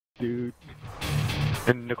dude.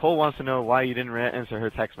 And Nicole wants to know why you didn't answer her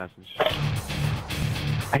text message.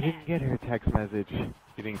 I didn't get her text message.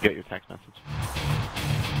 You didn't get your text message.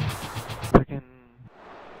 Fucking.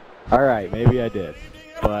 Alright, maybe I did.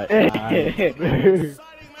 But way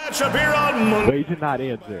to not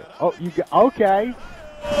answer. Oh, you got. Okay.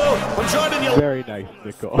 Very nice,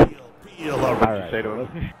 Nicole. Alright. Say to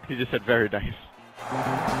him. He just said very nice.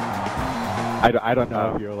 I don't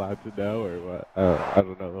know if you're allowed to know or what. I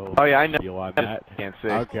don't know the whole yeah, I know. deal on that. Can't see.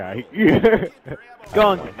 Okay.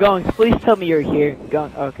 Gunked, please tell me you're here.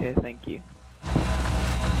 Gunked, okay, thank you.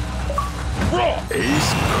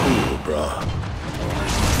 Ace cool, bro.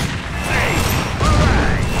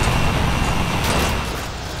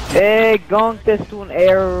 Hey, Gunked es un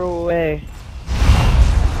héroe.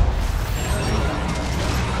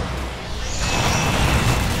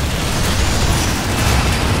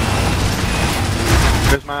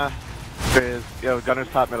 There's my. There is. Yo, gunner's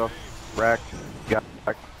top middle. Racked. Got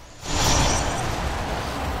back.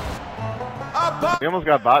 We almost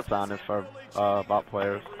got bots on if our bot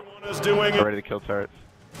players are ready to kill turrets.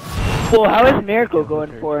 Well, how is Miracle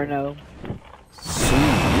going 4-0? Sweet,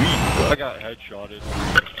 I got headshotted.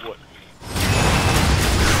 What?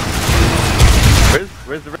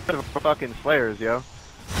 Where's the rest of the fucking slayers, yo?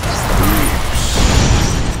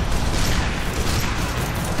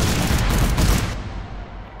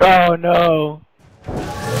 Oh no.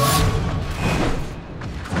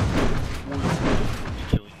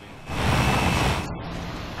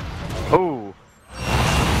 Oh.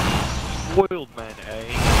 Spoiled man, eh?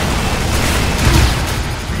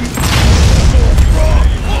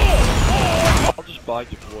 I'll just buy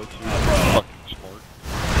deploy too. Fucking smart.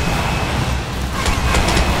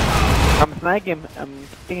 I'm snagging, I'm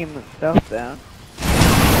getting himself down.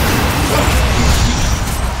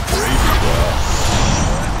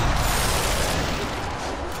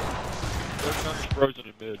 Frozen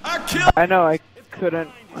in mid. I know, I couldn't.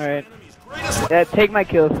 Alright. Yeah, take my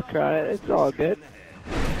kills, Kron. It's all good.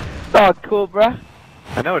 It's all cool, bruh.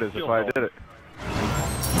 I know it is, that's why I did it.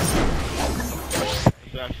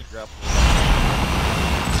 Assassin grappling.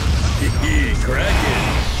 crack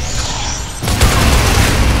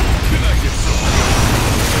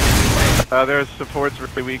it. There's support's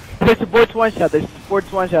really weak. There's support's one shot,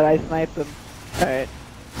 I sniped him. Alright.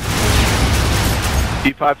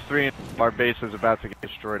 Teapot's 3 and our base is about to get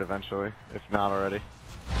destroyed eventually, if not already.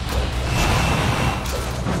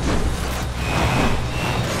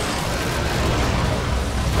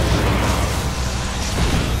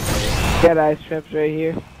 Got ice traps right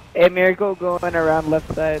here. Hey, Miracle going around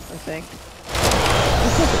left side, I think.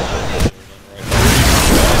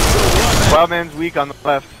 Wildman's weak on the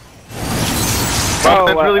left.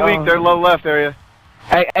 Wildman's really weak, they're low left area.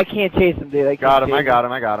 I can't chase him, dude. I got him.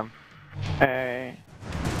 Alright.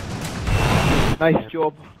 Nice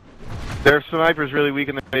job. Their sniper's really weak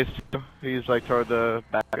in the base too. He's like toward the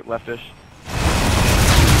back leftish.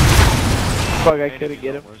 Fuck, I couldn't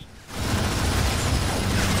get him.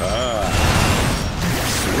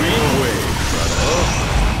 Sweet wave, brother.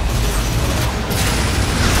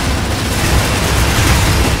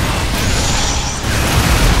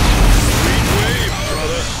 Sweet wave,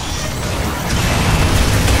 brother.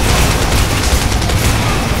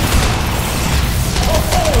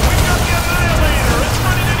 Oh, we got the annihilator. It's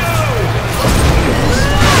ready to go.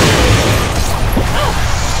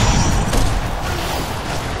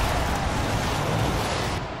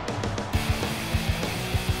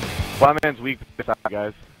 Wildman's weak this side,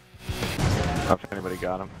 guys. I don't know if anybody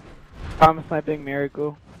got him. I'm sniping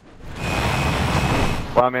Miracle.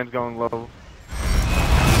 Wildman's going low.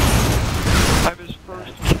 I'm his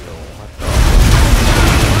first kill.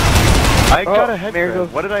 I got a head Miracle.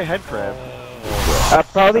 crab. What did I head crab?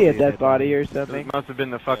 Probably a dead body or something. It must have been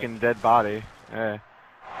the fucking dead body. Yeah.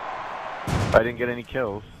 I didn't get any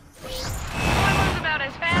kills. Boy moves about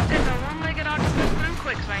as fast as a one-legged octopus through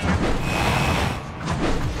quicksand.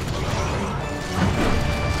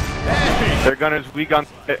 Their gunner's weak on.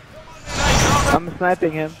 I'm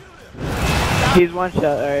sniping him. He's one shot,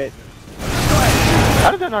 alright.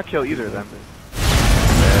 How did that not kill either of them?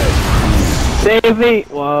 Save me!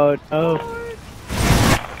 Whoa, no.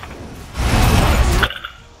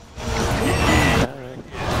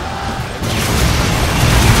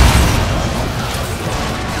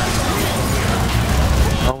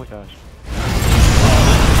 Oh my gosh.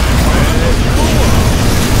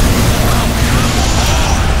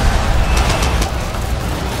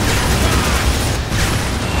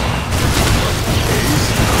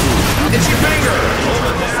 It's your finger.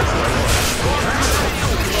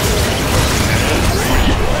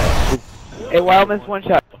 Hey, Wildman's one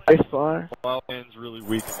shot. spawn. Wildman's really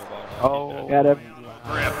weak in the bottom. Oh. Got him.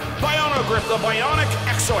 Grip. Biono Grip, the bionic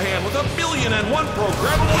exo hand with 1,000,001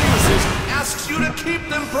 programmable uses, asks you to keep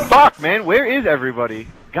them Fuck, man, where is everybody?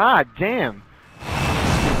 God damn.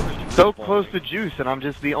 So close to Juice, and I'm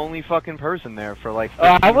just the only fucking person there for like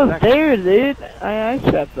 15 I was seconds. there, dude. I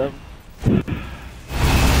shot them.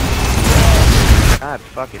 God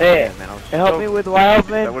fucking Hey, damn, man. I was help so me with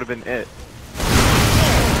Wildman. That would have been it.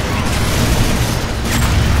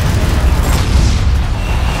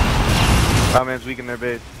 Wildman's weak in their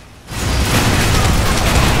base.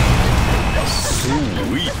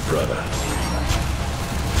 Sweet, brother.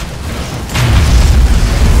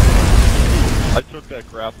 I took that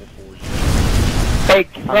grapple for you. Hey,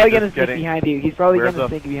 he's probably gonna just sneak kidding. behind you. He's probably Where's gonna the-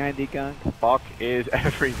 sneak behind you, Gunk. Fuck is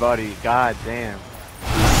everybody. God damn.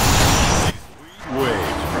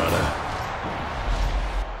 Waves, brother.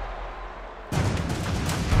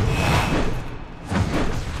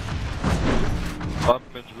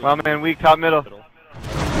 Wildman's really Wildman weak, top middle.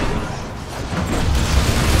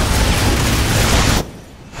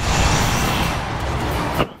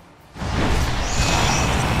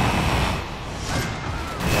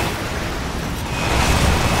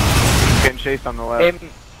 Getting chased on the left. Hey,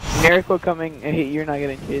 Miracle coming. Hey, you're not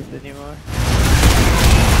getting chased anymore.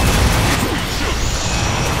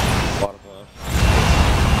 bottom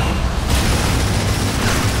left.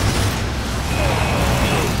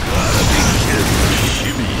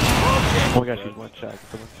 Oh my gosh, he's one shot.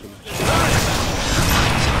 Someone please.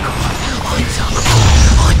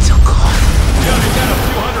 Yeah, they got a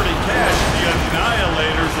few hundred in cash. The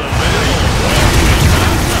Annihilators available.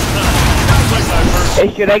 Sounds like I've heard.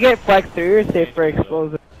 Hey, should I get flex 3 or safe for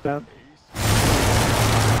explosive rounds?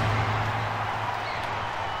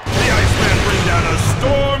 The Iceman bring down a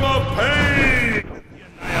storm of pain. The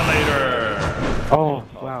Annihilator. Oh,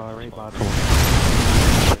 wow, I already bought one.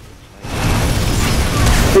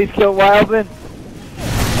 Please kill Wildman.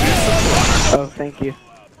 Oh, thank you.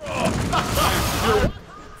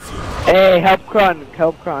 Hey, help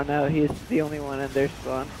Kron out. He's the only one in their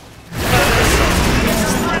spawn.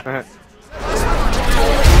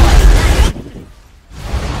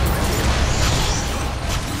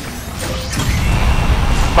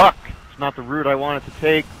 Fuck! It's not the route I wanted to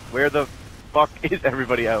take. Where the fuck is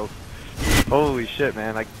everybody else? Holy shit,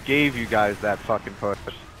 man. I gave you guys that fucking push.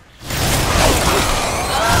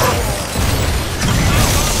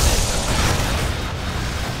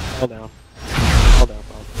 Hold down. Hold down,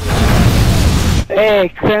 Bob. Hey,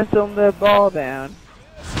 cancel the ball down.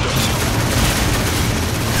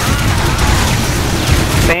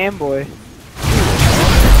 Fanboy.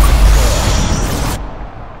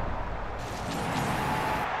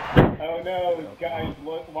 Oh no, guys,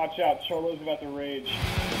 look, watch out. Cholo's about to rage.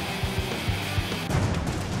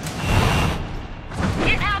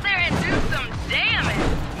 Get out there and do some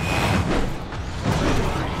damage.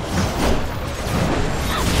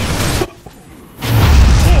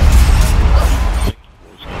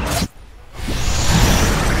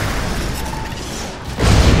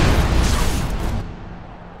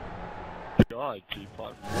 God,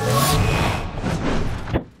 Teapot.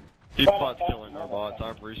 Teapot's killing our bots.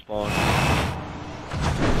 I'm respawning.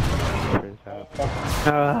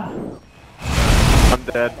 I'm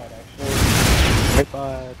dead. Right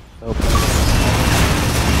bud. So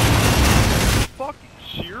Fucking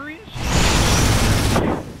serious?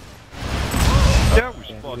 That was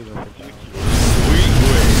fucking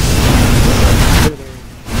ridiculous.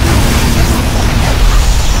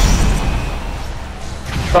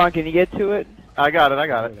 Kron, can you get to it? I got it, I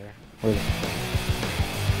got it. Where there?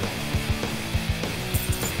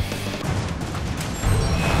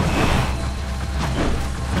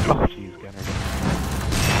 Oh, jeez, Gunner.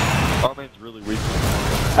 Wildman's really weak.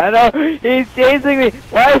 I know, he's chasing me!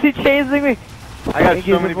 Why is he chasing me? I got Thank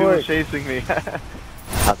you, so many people support. chasing me.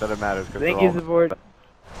 Not that it matters, because Thank you, support.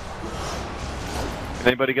 Can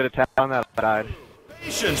anybody get a tap on that side?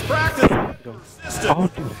 Patience, practice, persistence. Oh,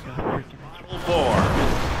 dude, I got a freaking Level 4.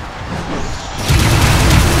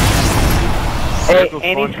 Hey, Miracle's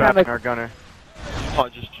and one he's kind trapping of... our gunner.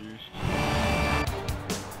 Teapot just juiced.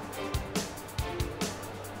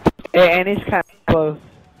 Hey, and he's kind of close,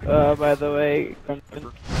 by the way.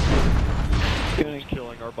 He's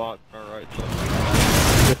killing our bot on our right side.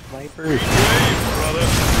 the snipers. Waves, brother.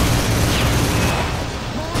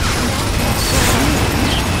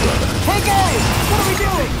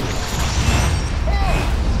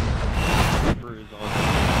 Sniper is on.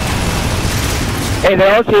 Hey,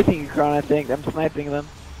 they're all chasing you, Kron, I think. I'm sniping them.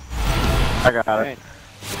 I got it. Alright.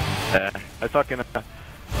 Yeah. I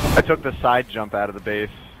I took the side jump out of the base,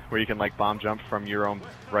 where you can like bomb jump from your own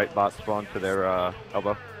right bot spawn to their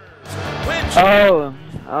elbow. Oh,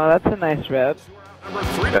 that's a nice rep. Number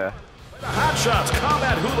 3. Yeah. The Hot Shots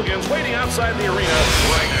Combat Hooligans waiting outside the arena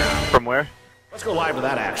right now. From where? Let's go live to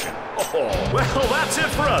that action. Oh, well, that's it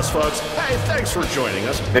for us, folks. Hey, thanks for joining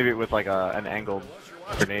us. Maybe with like an angled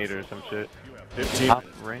grenade or some shit. 15 Top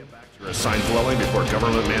ring. your assigned dwelling before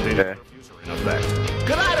government mandated Yeah. diffuser in effect.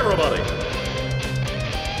 Good night, everybody.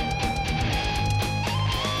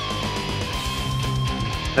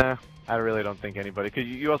 Nah, I really don't think anybody. Cause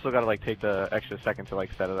you also gotta like take the extra second to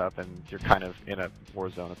like set it up, and you're kind of in a war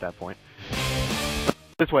zone at that point.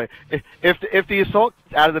 This way, if the assault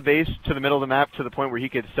out of the base to the middle of the map to the point where he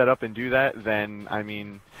could set up and do that, then I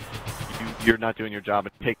mean, you're not doing your job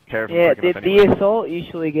and taking care of him. Yeah, quick enough anyway. the assault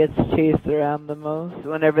usually gets chased around the most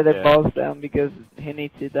whenever they falls down because he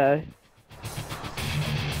needs to die.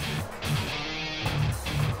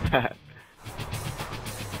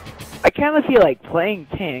 I kind of feel like playing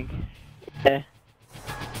tank. Yeah.